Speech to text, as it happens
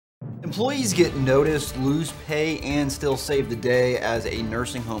Employees get noticed, lose pay, and still save the day as a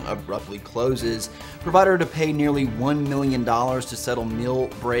nursing home abruptly closes. Provider to pay nearly $1 million to settle meal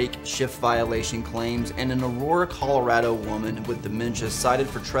break shift violation claims, and an Aurora, Colorado woman with dementia cited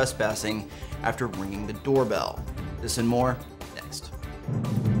for trespassing after ringing the doorbell. This and more next.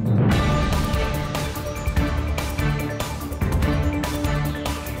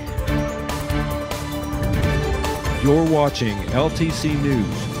 You're watching LTC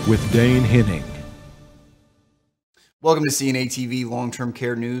News with Dane Henning. Welcome to CNA TV Long-Term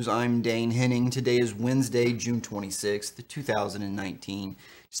Care News. I'm Dane Henning. Today is Wednesday, June 26th, 2019. To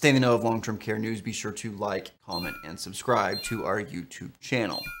stay in the know of long-term care news, be sure to like, comment, and subscribe to our YouTube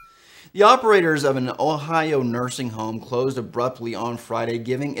channel. The operators of an Ohio nursing home closed abruptly on Friday,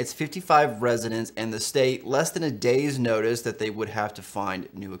 giving its 55 residents and the state less than a day's notice that they would have to find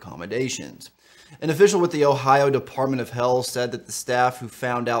new accommodations. An official with the Ohio Department of Health said that the staff who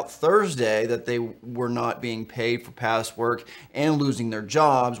found out Thursday that they were not being paid for past work and losing their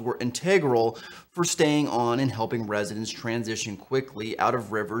jobs were integral for staying on and helping residents transition quickly out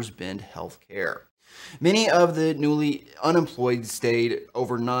of Rivers Bend health care. Many of the newly unemployed stayed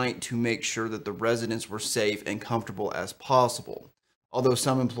overnight to make sure that the residents were safe and comfortable as possible. Although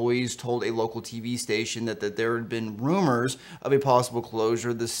some employees told a local TV station that there had been rumors of a possible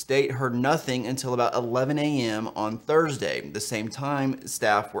closure, the state heard nothing until about 11 a.m. on Thursday, the same time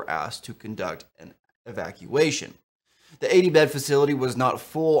staff were asked to conduct an evacuation. The 80-bed facility was not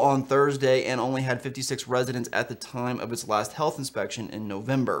full on Thursday and only had 56 residents at the time of its last health inspection in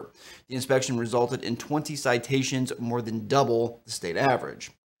November. The inspection resulted in 20 citations, more than double the state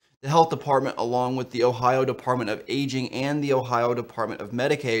average. The health department, along with the Ohio Department of Aging and the Ohio Department of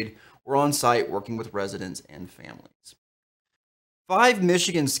Medicaid, were on site working with residents and families. 5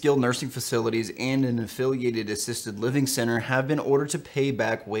 Michigan skilled nursing facilities and an affiliated assisted living center have been ordered to pay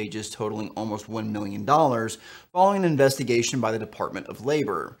back wages totaling almost $1 million following an investigation by the Department of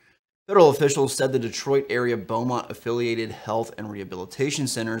Labor. Federal officials said the Detroit area Beaumont affiliated health and rehabilitation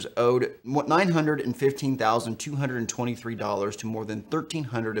centers owed $915,223 to more than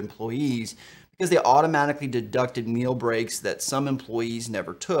 1,300 employees because they automatically deducted meal breaks that some employees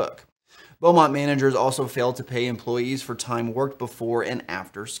never took. Beaumont managers also failed to pay employees for time worked before and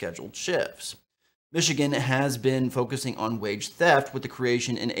after scheduled shifts. Michigan has been focusing on wage theft with the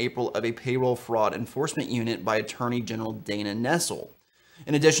creation in April of a payroll fraud enforcement unit by Attorney General Dana Nessel.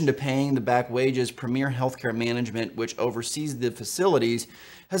 In addition to paying the back wages, Premier Healthcare Management, which oversees the facilities,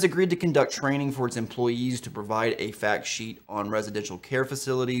 has agreed to conduct training for its employees to provide a fact sheet on residential care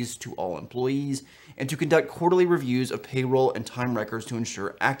facilities to all employees and to conduct quarterly reviews of payroll and time records to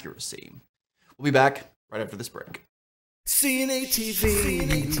ensure accuracy. We'll be back right after this break. CNA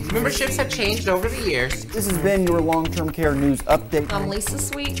TV. Memberships have changed over the years. This has been your long-term care news update. I'm Lisa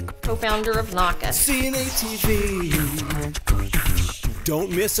Sweet, co-founder of NAHCA. CNA TV.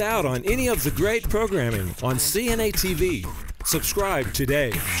 Don't miss out on any of the great programming on CNA TV. Subscribe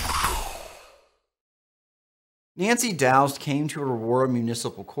today. Nancy Doust came to Aurora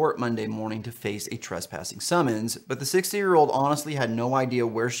Municipal Court Monday morning to face a trespassing summons, but the 60-year-old honestly had no idea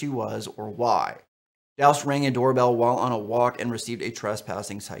where she was or why. Doust rang a doorbell while on a walk and received a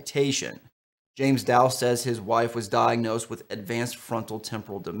trespassing citation. James Doust says his wife was diagnosed with advanced frontal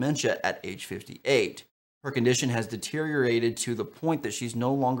temporal dementia at age 58. Her condition has deteriorated to the point that she's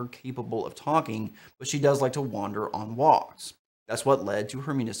no longer capable of talking, but she does like to wander on walks. That's what led to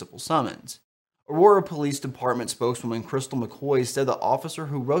her municipal summons. Aurora Police Department spokeswoman Crystal McCoy said the officer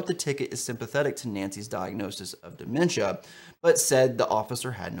who wrote the ticket is sympathetic to Nancy's diagnosis of dementia, but said the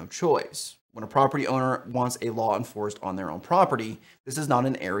officer had no choice. When a property owner wants a law enforced on their own property, this is not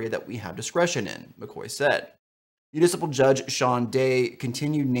an area that we have discretion in, McCoy said. Municipal Judge Sean Day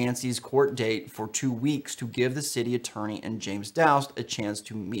continued Nancy's court date for 2 weeks to give the city attorney and James Doust a chance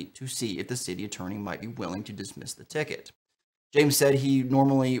to meet to see if the city attorney might be willing to dismiss the ticket. James said he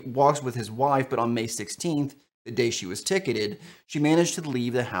normally walks with his wife, but on May 16th, the day she was ticketed, she managed to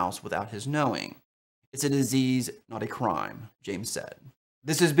leave the house without his knowing. It's a disease, not a crime, James said.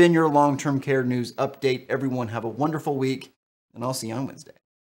 This has been your long-term care news update. Everyone have a wonderful week, and I'll see you on Wednesday.